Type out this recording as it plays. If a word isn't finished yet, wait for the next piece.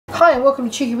Hi and welcome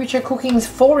to Cheeky Richo Cooking's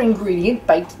 4-ingredient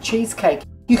baked cheesecake.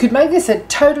 You could make this a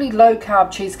totally low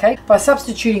carb cheesecake by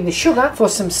substituting the sugar for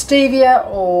some stevia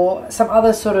or some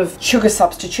other sort of sugar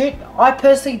substitute. I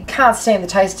personally can't stand the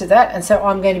taste of that, and so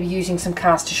I'm going to be using some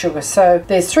caster sugar. So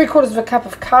there's 3/4 cup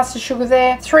of caster sugar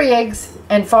there, 3 eggs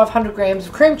and 500 grams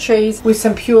of cream cheese with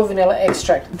some pure vanilla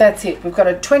extract. That's it. We've got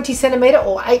a 20 centimeter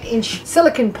or 8-inch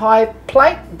silicon pie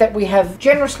plate that we have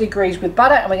generously greased with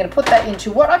butter, and we're going to put that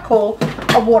into what I call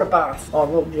a water bath. Oh,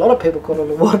 well, a lot of people call it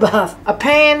a water bath. A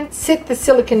pan, set the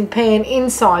silicon pan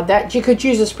inside that. You could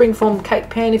use a springform cake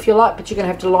pan if you like, but you're going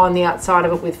to have to line the outside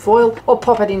of it with foil or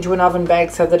pop it into an oven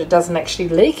bag so that it doesn't actually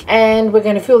leak. And we're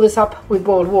going to fill this up with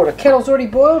boiled water. Kettle's already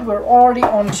boiled. We're already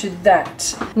onto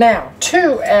that. Now,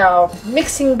 to our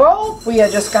mixing bowl, we are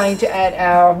just going to add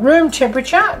our room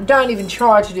temperature. Don't even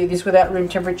try to do this without room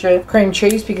temperature cream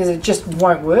cheese because it just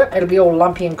won't work. It'll be all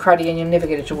lumpy and cruddy and you'll never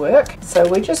get it to work. So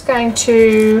we're just going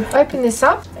to open this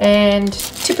up and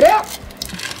tip it out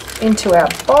into our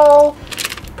bowl.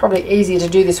 Probably easier to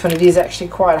do this when it is actually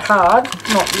quite hard,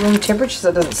 not room temperature so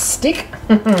it doesn't stick.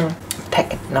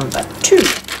 Packet number 2.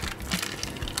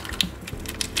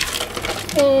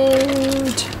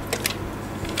 And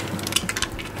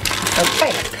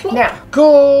okay, now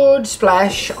good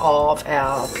splash of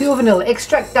our pure vanilla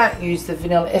extract. Don't use the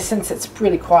vanilla essence, it's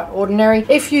really quite ordinary.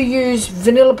 If you use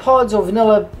vanilla pods or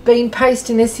vanilla bean paste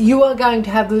in this, you are going to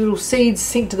have the little seeds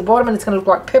sink to the bottom and it's going to look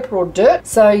like pepper or dirt.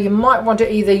 So you might want to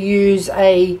either use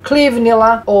a clear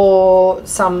vanilla or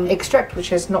some extract which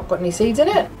has not got any seeds in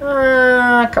it.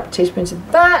 A couple of teaspoons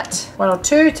of that, 1 or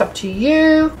 2, it's up to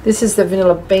you. This is the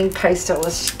vanilla bean paste I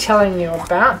was telling you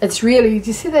about. It's really, do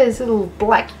you see those little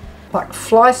black like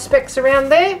fly specks around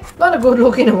there? Not a good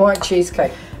look in a white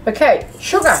cheesecake. Okay,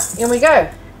 sugar, here we go.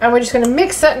 And we're just going to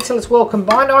mix that until it's well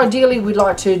combined. Ideally, we'd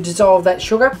like to dissolve that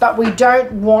sugar, but we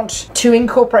don't want to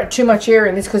incorporate too much air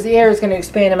in this because the air is going to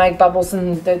expand and make bubbles,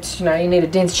 and that's, you know, you need a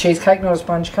dense cheesecake, not a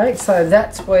sponge cake. So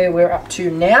that's where we're up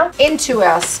to now. Into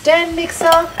our stand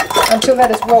mixer until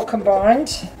that is well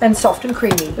combined and soft and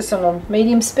creamy. Just on a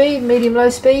medium speed,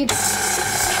 medium-low speed,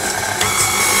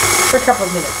 for a couple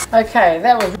of minutes. Okay,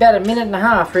 that was about 1.5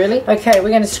 minutes really. Okay, we're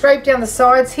going to scrape down the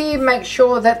sides here, make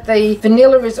sure that the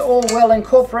vanilla is all well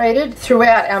incorporated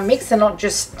throughout our mix and not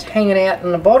just hanging out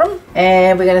on the bottom.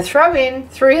 And we're going to throw in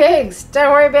 3 eggs.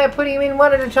 Don't worry about putting them in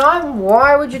one at a time.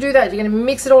 Why would you do that? You're going to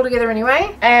mix it all together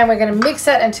anyway. And we're going to mix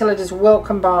that until it is well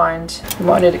combined. We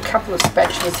might need a couple of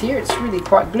spatulas here. It's really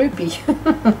quite gloopy.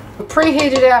 We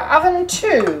preheated our oven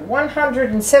to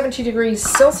 170 degrees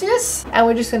Celsius, and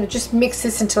we're just going to mix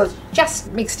this until it's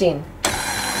just mixed in.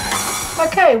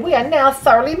 Okay, we are now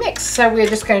thoroughly mixed, so we're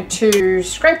just going to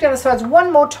scrape down the sides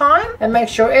one more time and make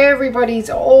sure everybody's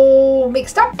all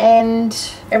mixed up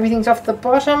and everything's off the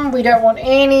bottom. We don't want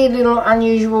any little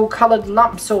unusual coloured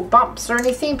lumps or bumps or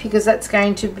anything because that's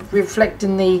going to reflect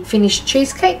in the finished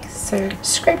cheesecake. So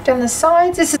scrape down the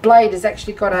sides. This blade has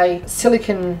actually got a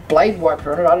silicone blade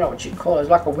wiper on it. I don't know what you'd call it. It's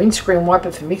like a windscreen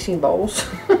wiper for mixing bowls.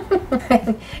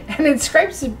 And it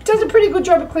scrapes, it does a pretty good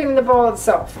job of cleaning the bowl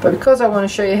itself. But because I want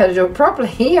to show you how to do it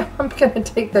properly, I'm going to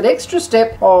take that extra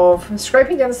step of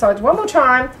scraping down the sides one more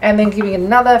time and then giving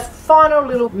another final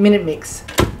little minute mix.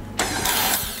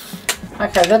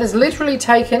 Okay, that has literally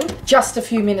taken just a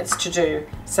few minutes to do.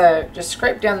 So just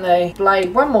scrape down the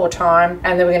blade one more time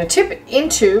and then we're going to tip it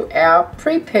into our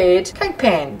prepared cake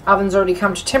pan. Oven's already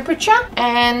come to temperature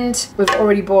and we've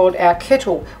already boiled our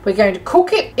kettle. We're going to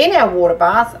cook it in our water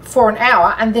bath for an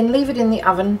hour and then leave it in the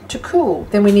oven to cool.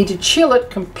 Then we need to chill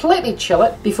it, completely chill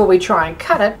it before we try and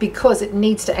cut it because it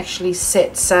needs to actually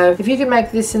set. So if you can make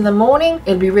this in the morning,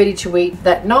 it'll be ready to eat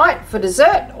that night for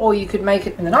dessert, or you could make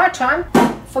it in the night time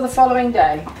for the following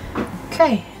day.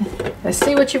 Okay, let's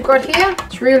see what you've got here.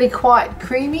 It's really quite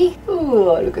creamy.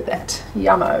 Ooh, look at that,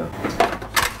 yummo.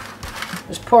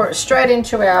 Just pour it straight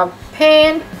into our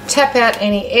pan. Tap out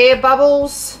any air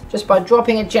bubbles just by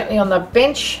dropping it gently on the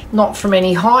bench, not from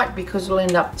any height because it'll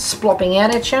end up splopping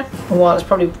out at you. And while it's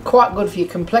probably quite good for your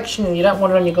complexion and you don't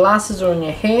want it on your glasses or on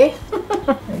your hair.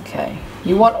 Okay,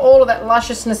 you want all of that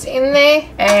lusciousness in there,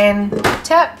 and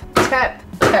tap, tap,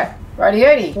 tap.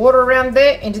 Righty-o-ty, water around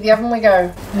there, into the oven we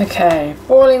go. Okay,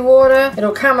 boiling water.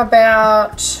 It'll come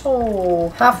about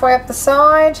halfway up the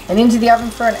side and into the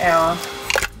oven for an hour.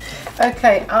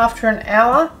 Okay, after an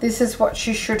hour, this is what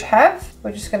you should have.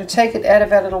 We're just going to take it out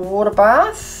of our little water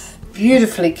bath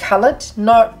beautifully coloured,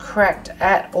 not cracked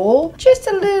at all, just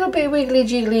a little bit wiggly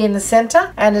jiggly in the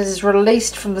centre, and it is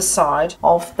released from the side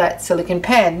of that silicone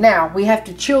pan. Now we have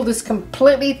to chill this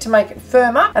completely to make it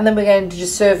firmer, and then we're going to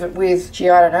just serve it with, gee,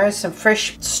 I don't know, some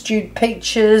fresh stewed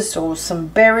peaches or some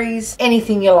berries,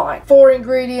 anything you like. 4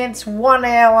 ingredients, 1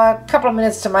 hour, couple of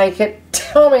minutes to make it.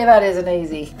 Tell me that isn't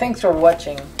easy. Thanks for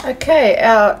watching. Okay,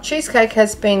 our cheesecake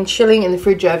has been chilling in the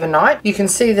fridge overnight. You can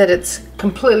see that it's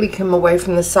completely come away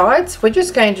from the sides. We're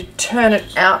just going to turn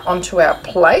it out onto our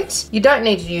plate. You don't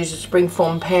need to use a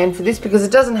springform pan for this because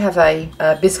it doesn't have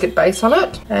a biscuit base on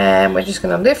it. And we're just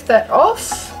going to lift that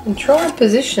off and try and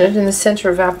position it in the center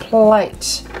of our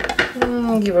plate,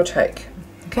 give or take.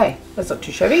 Okay, that's not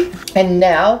too shabby. And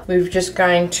now we're just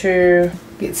going to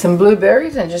get some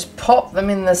blueberries and just pop them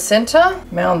in the center,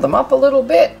 mound them up a little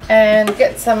bit, and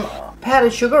get some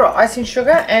powdered sugar or icing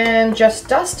sugar and just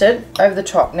dust it over the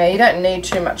top. Now you don't need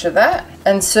too much of that,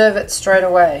 and serve it straight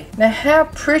away. Now how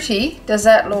pretty does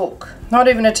that look? Not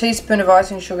even a teaspoon of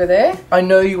icing sugar there. I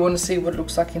know you want to see what it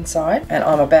looks like inside, and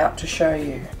I'm about to show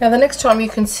you. Now the next time you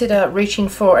consider reaching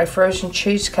for a frozen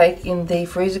cheesecake in the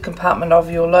freezer compartment of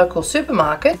your local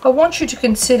supermarket, I want you to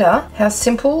consider how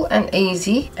simple and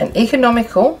easy and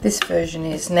economical this version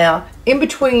is. Now in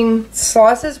between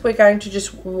slices we're going to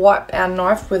just wipe our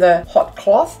knife with a hot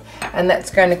cloth, and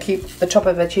that's going to keep the top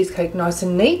of our cheesecake nice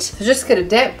and neat. So just get a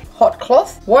damp hot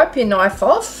cloth, wipe your knife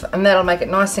off, and that'll make it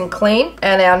nice and clean.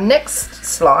 And our next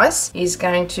slice is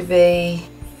going to be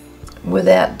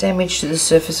without damage to the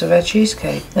surface of our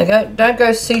cheesecake. Now don't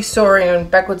go seesawing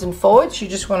and backwards and forwards. You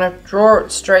just want to draw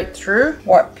it straight through.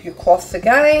 Wipe your cloth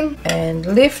again and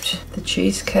lift the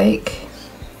cheesecake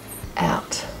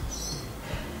out.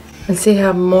 And see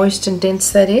how moist and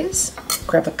dense that is?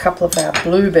 Grab a couple of our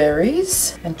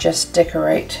blueberries and just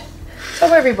decorate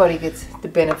so everybody gets the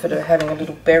benefit of having a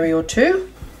little berry or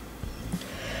two.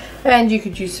 And you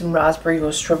could use some raspberry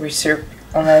or strawberry syrup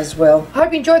on that as well. I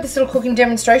hope you enjoyed this little cooking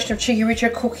demonstration of Cheeky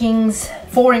Richo Cooking's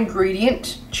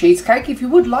 4-ingredient cheesecake. If you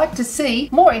would like to see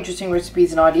more interesting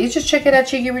recipes and ideas, just check out our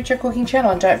Cheeky Richo Cooking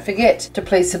channel, and don't forget to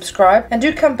please subscribe, and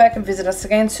do come back and visit us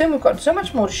again soon. We've got so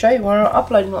much more to show you. We're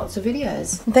uploading lots of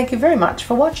videos. And thank you very much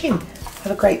for watching.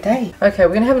 Have a great day. Okay,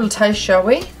 we're going to have a little taste, shall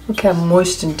we? Look how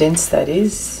moist and dense that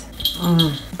is.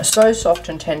 So soft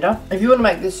and tender. If you want to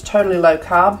make this totally low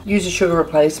carb, use a sugar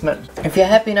replacement. If you're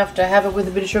happy enough to have it with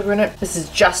a bit of sugar in it, this is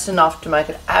just enough to make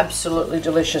it absolutely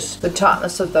delicious. The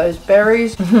tartness of those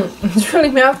berries, it's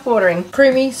really mouth-watering.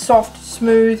 Creamy, soft,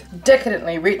 smooth,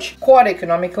 decadently rich, quite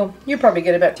economical. You probably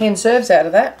get about 10 serves out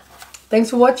of that. Thanks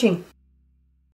for watching.